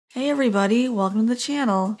Hey everybody, welcome to the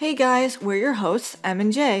channel. Hey guys, we're your hosts, M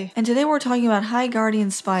and J, and today we're talking about High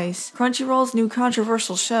Guardian Spice, Crunchyroll's new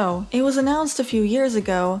controversial show. It was announced a few years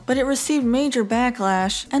ago, but it received major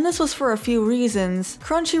backlash, and this was for a few reasons.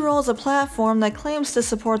 Crunchyroll is a platform that claims to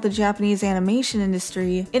support the Japanese animation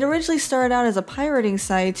industry. It originally started out as a pirating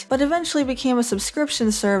site, but eventually became a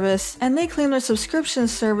subscription service, and they claimed their subscription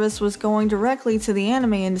service was going directly to the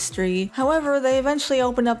anime industry. However, they eventually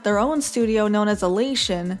opened up their own studio known as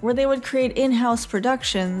Elation, where they would create in-house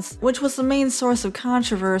productions, which was the main source of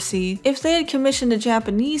controversy. If they had commissioned a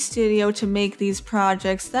Japanese studio to make these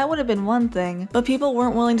projects, that would have been one thing, but people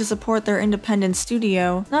weren't willing to support their independent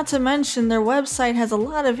studio. Not to mention, their website has a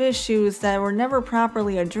lot of issues that were never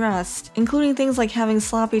properly addressed, including things like having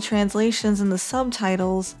sloppy translations in the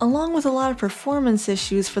subtitles, along with a lot of performance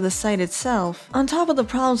issues for the site itself. On top of the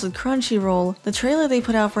problems with Crunchyroll, the trailer they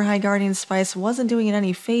put out for High Guardian Spice wasn't doing it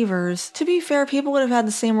any favors. To be fair, people would have had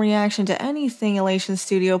the same reaction to anything Elation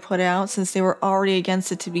Studio put out since they were already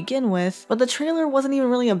against it to begin with, but the trailer wasn't even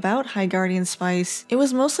really about High Guardian Spice. It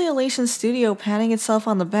was mostly Elation Studio patting itself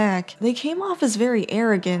on the back. They came off as very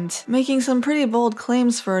arrogant, making some pretty bold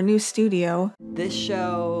claims for a new studio. This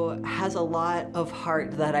show has a lot of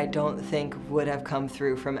heart that I don't think would have come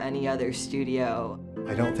through from any other studio.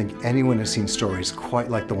 I don't think anyone has seen stories quite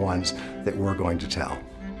like the ones that we're going to tell.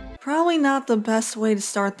 Probably not the best way to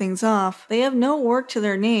start things off. They have no work to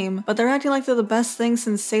their name, but they're acting like they're the best thing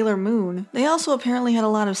since Sailor Moon. They also apparently had a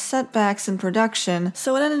lot of setbacks in production,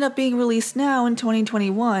 so it ended up being released now in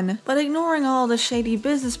 2021. But ignoring all the shady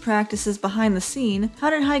business practices behind the scene,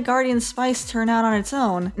 how did High Guardian Spice turn out on its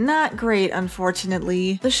own? Not great,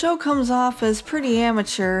 unfortunately. The show comes off as pretty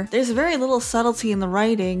amateur. There's very little subtlety in the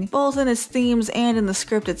writing, both in its themes and in the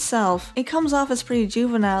script itself. It comes off as pretty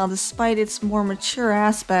juvenile despite its more mature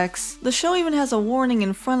aspects. The show even has a warning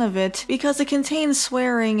in front of it because it contains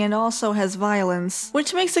swearing and also has violence,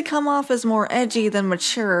 which makes it come off as more edgy than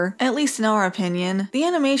mature, at least in our opinion. The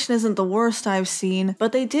animation isn't the worst I've seen,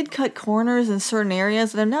 but they did cut corners in certain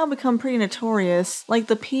areas that have now become pretty notorious, like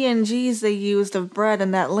the PNGs they used of bread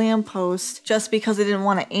and that lamppost, just because they didn't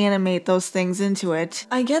want to animate those things into it.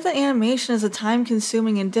 I get that animation is a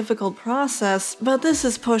time-consuming and difficult process, but this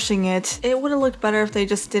is pushing it. It would have looked better if they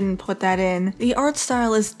just didn't put that in. The art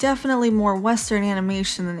style is definitely more Western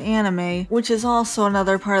animation than anime, which is also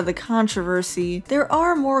another part of the controversy. There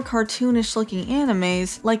are more cartoonish looking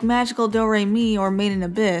animes, like Magical Do-Re-Mi or Made in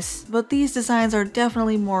Abyss, but these designs are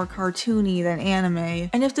definitely more cartoony than anime.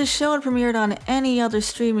 And if this show had premiered on any other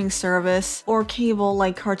streaming service, or cable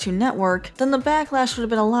like Cartoon Network, then the backlash would have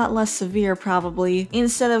been a lot less severe probably,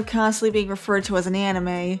 instead of constantly being referred to as an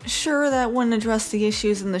anime. Sure, that wouldn't address the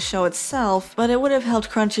issues in the show itself, but it would have helped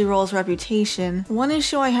Crunchyroll's reputation. One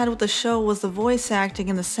issue I had with the show was the voice acting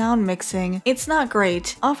and the sound mixing. It's not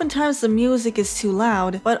great. Oftentimes the music is too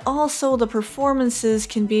loud, but also the performances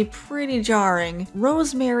can be pretty jarring.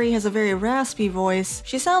 Rosemary has a very raspy voice.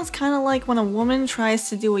 She sounds kinda like when a woman tries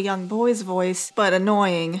to do a young boy's voice, but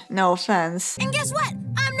annoying. No offense. And guess what?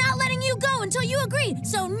 I'm not letting you go until you agree,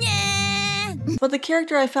 so yeah. But the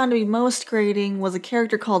character I found to be most grating was a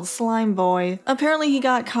character called Slime Boy. Apparently he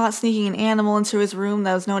got caught sneaking an animal into his room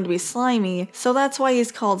that was known to be slimy, so that's why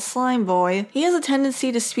he's called Slime Boy. He has a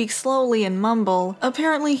tendency to speak slowly and mumble.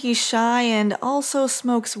 Apparently he's shy and also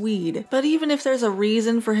smokes weed. But even if there's a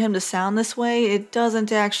reason for him to sound this way, it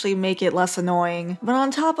doesn't actually make it less annoying. But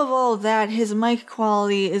on top of all of that, his mic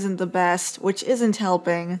quality isn't the best, which isn't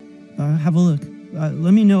helping. Have a look.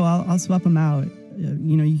 Let me know. I'll swap them out.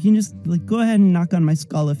 You can just go ahead and knock on my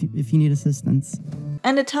skull if you need assistance.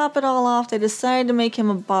 And to top it all off, they decided to make him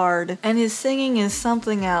a bard, and his singing is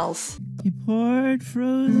something else. He poured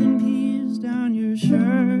frozen peas down your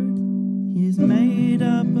shirt. He's made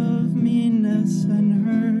up of meanness and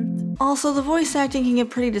hurt. Also, the voice acting can get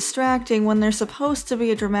pretty distracting when there's supposed to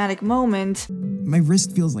be a dramatic moment. My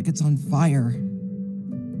wrist feels like it's on fire.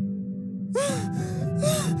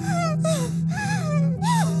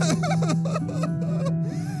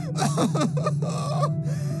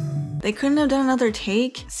 They couldn't have done another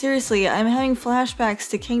take? Seriously, I'm having flashbacks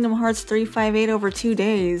to Kingdom Hearts 358 over 2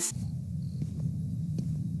 days.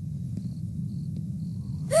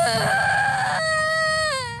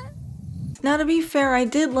 Now to be fair, I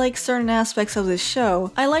did like certain aspects of this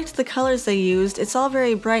show. I liked the colors they used, it's all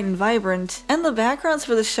very bright and vibrant, and the backgrounds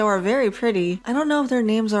for the show are very pretty. I don't know if their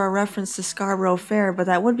names are a reference to Scarborough Fair, but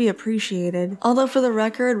that would be appreciated. Although for the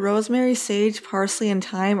record, rosemary, sage, parsley, and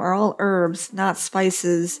thyme are all herbs, not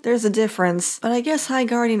spices. There's a difference, but I guess High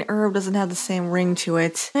Guardian herb doesn't have the same ring to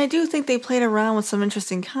it. And I do think they played around with some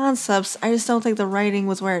interesting concepts, I just don't think the writing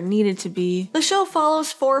was where it needed to be. The show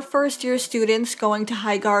follows 4 first-year students going to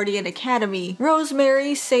High Guardian Academy.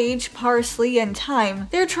 Rosemary, sage, parsley, and thyme.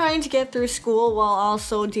 They're trying to get through school while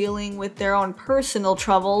also dealing with their own personal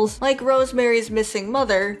troubles, like Rosemary's missing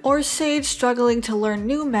mother, or Sage struggling to learn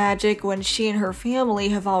new magic when she and her family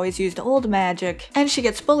have always used old magic, and she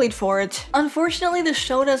gets bullied for it. Unfortunately, the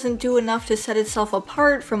show doesn't do enough to set itself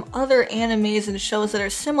apart from other animes and shows that are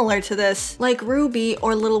similar to this, like Ruby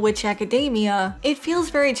or Little Witch Academia. It feels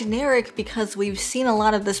very generic because we've seen a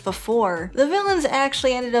lot of this before. The villains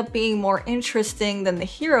actually ended up being more interesting than the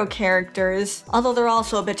hero characters, although they're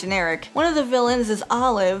also a bit generic. One of the villains is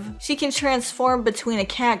Olive. She can transform between a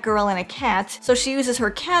cat girl and a cat, so she uses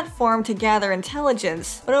her cat form to gather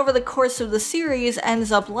intelligence, but over the course of the series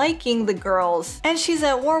ends up liking the girls, and she's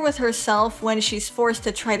at war with herself when she's forced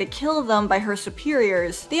to try to kill them by her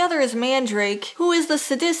superiors. The other is Mandrake, who is the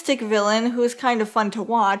sadistic villain who is kind of fun to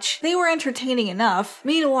watch. They were entertaining enough.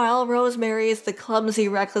 Meanwhile, Rosemary is the clumsy,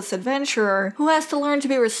 reckless adventurer who has to learn to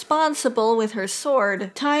be responsible with her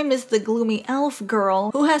sword. Thyme is the gloomy elf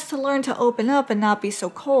girl who has to learn to open up and not be so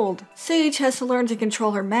cold. Sage has to learn to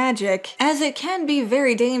control her magic, as it can be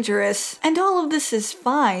very dangerous. And all of this is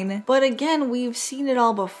fine, but again, we've seen it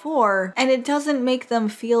all before, and it doesn't make them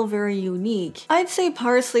feel very unique. I'd say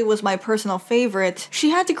Parsley was my personal favorite. She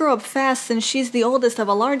had to grow up fast since she's the oldest of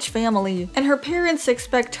a large family, and her parents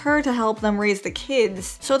expect her to help them raise the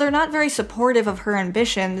kids, so they're not very supportive of her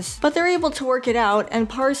ambitions, but they're able to work it out, and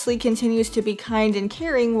Parsley continues to be kind and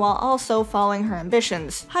caring while also following her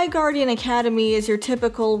ambitions. High Guardian Academy is your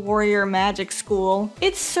typical warrior magic school.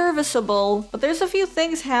 It's serviceable, but there's a few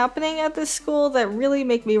things happening at this school that really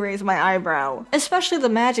make me raise my eyebrow. Especially the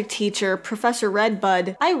magic teacher, Professor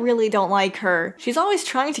Redbud. I really don't like her. She's always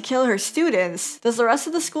trying to kill her students. Does the rest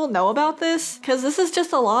of the school know about this? Cause this is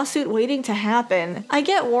just a lawsuit waiting to happen. I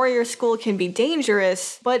get warrior school can be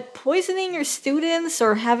dangerous, but poisoning your students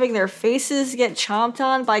or having their faces get chomped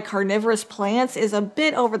on by carnivorous plants is a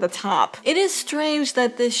bit over the top. It is strange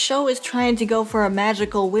that this show is trying to go for a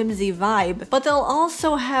magical whimsy vibe, but they'll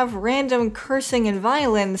also have random cursing and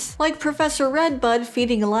violence, like Professor Redbud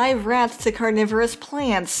feeding live rats to carnivorous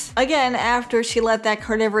plants. Again, after she let that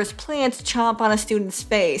carnivorous plant chomp on a student's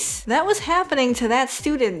face. That was happening to that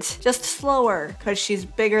student, just slower, cause she's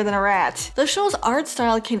bigger than a rat. The show's art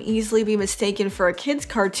style can easily be mistaken for a kid's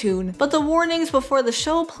cartoon, but the warnings before the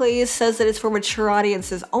show plays says that it's for mature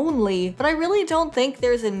audiences only, but I really don't think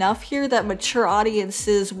there's enough here that mature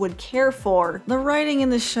audiences would care for. The writing in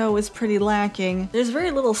the show is pretty lacking. There's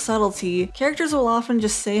very little subtlety. Characters will often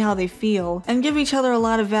just say how they feel, and give each other a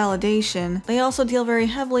lot of validation. They also deal very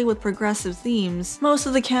heavily with progressive themes. Most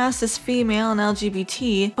of the cast is female and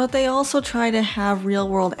LGBT, but they also try to have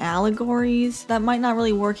real-world allegories that might not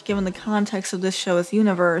really work given the context of this show's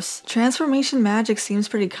universe. Transformation magic seems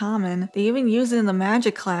pretty common. They even use it in the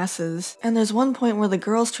magic classes, and there's one point where the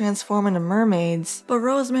girls transform into mermaids. But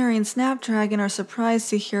Rosemary and Snapdragon are surprised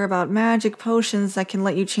to hear about magic potions that can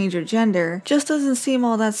let you change your gender. Just doesn't seem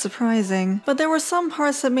all that surprising. But there were some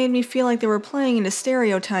parts that made me feel like they were playing into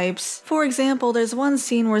stereotypes. For example, there's one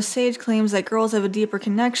scene where Sage claims that girls have a deeper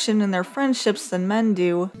connection in their friendships than men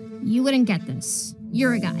do. You wouldn't get this.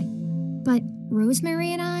 You're a guy. But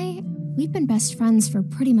Rosemary and I, we've been best friends for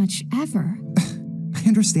pretty much ever. I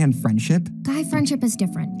understand friendship. Guy friendship is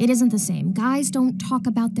different. It isn't the same. Guys don't talk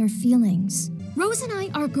about their feelings. Rose and I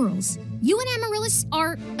are girls. You and Amaryllis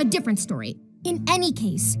are a different story. In any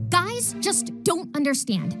case, guys just don't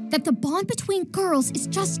understand that the bond between girls is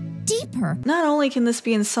just deeper. Not only can this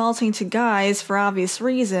be insulting to guys for obvious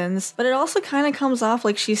reasons, but it also kind of comes off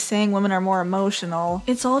like she's saying women are more emotional.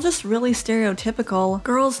 It's all just really stereotypical.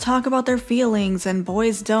 Girls talk about their feelings and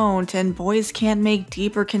boys don't, and boys can't make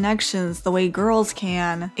deeper connections the way girls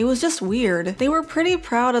can. It was just weird. They were pretty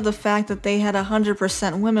proud of the fact that they had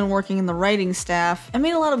 100% women working in the writing staff, and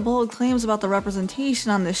made a lot of bold claims about the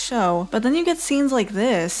representation on this show, but then you get scenes like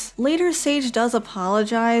this. Later, Sage does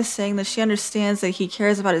apologize, saying that she understands that he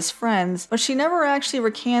cares about his friends, but she never actually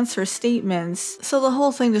recants her statements, so the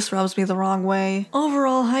whole thing just rubs me the wrong way.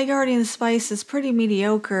 Overall, High Guardian Spice is pretty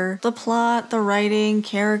mediocre. The plot, the writing,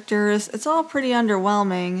 characters, it's all pretty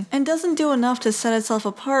underwhelming, and doesn't do enough to set itself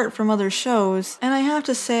apart from other shows, and I have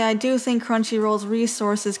to say I do think Crunchyroll's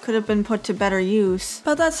resources could have been put to better use.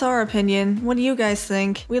 But that's our opinion. What do you guys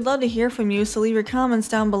think? We'd love to hear from you, so leave your comments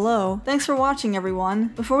down below. Thanks for watching, everyone.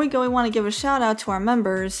 Before we go, we want to give a shout out to our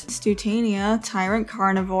members: Stutania, Tyrant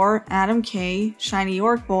Carnivore, Adam K, Shiny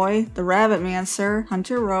York Boy, The Rabbit Mancer,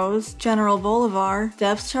 Hunter Rose, General Bolivar,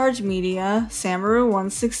 Depth Charge Media,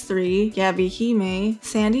 Samaru163, Gabby Hime,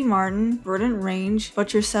 Sandy Martin, Verdant Range,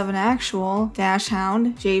 Butcher7 Actual,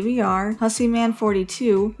 Dashhound, JVR,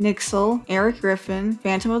 Hussyman42, Nixel, Eric Griffin,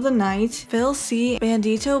 Phantom of the Night, Phil C,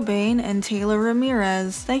 Bandito Bane, and Taylor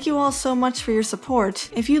Ramirez. Thank you all so much for your support.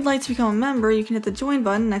 If you'd like to become a member, you can hit the join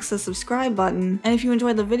button next to the subscribe button. And if you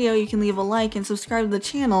enjoyed the video, you can leave a like and subscribe to the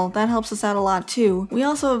channel. That helps us out a lot too. We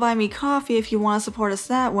also have Buy Me Coffee if you want to support us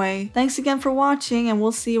that way. Thanks again for watching, and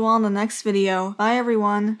we'll see you all in the next video. Bye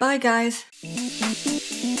everyone. Bye guys.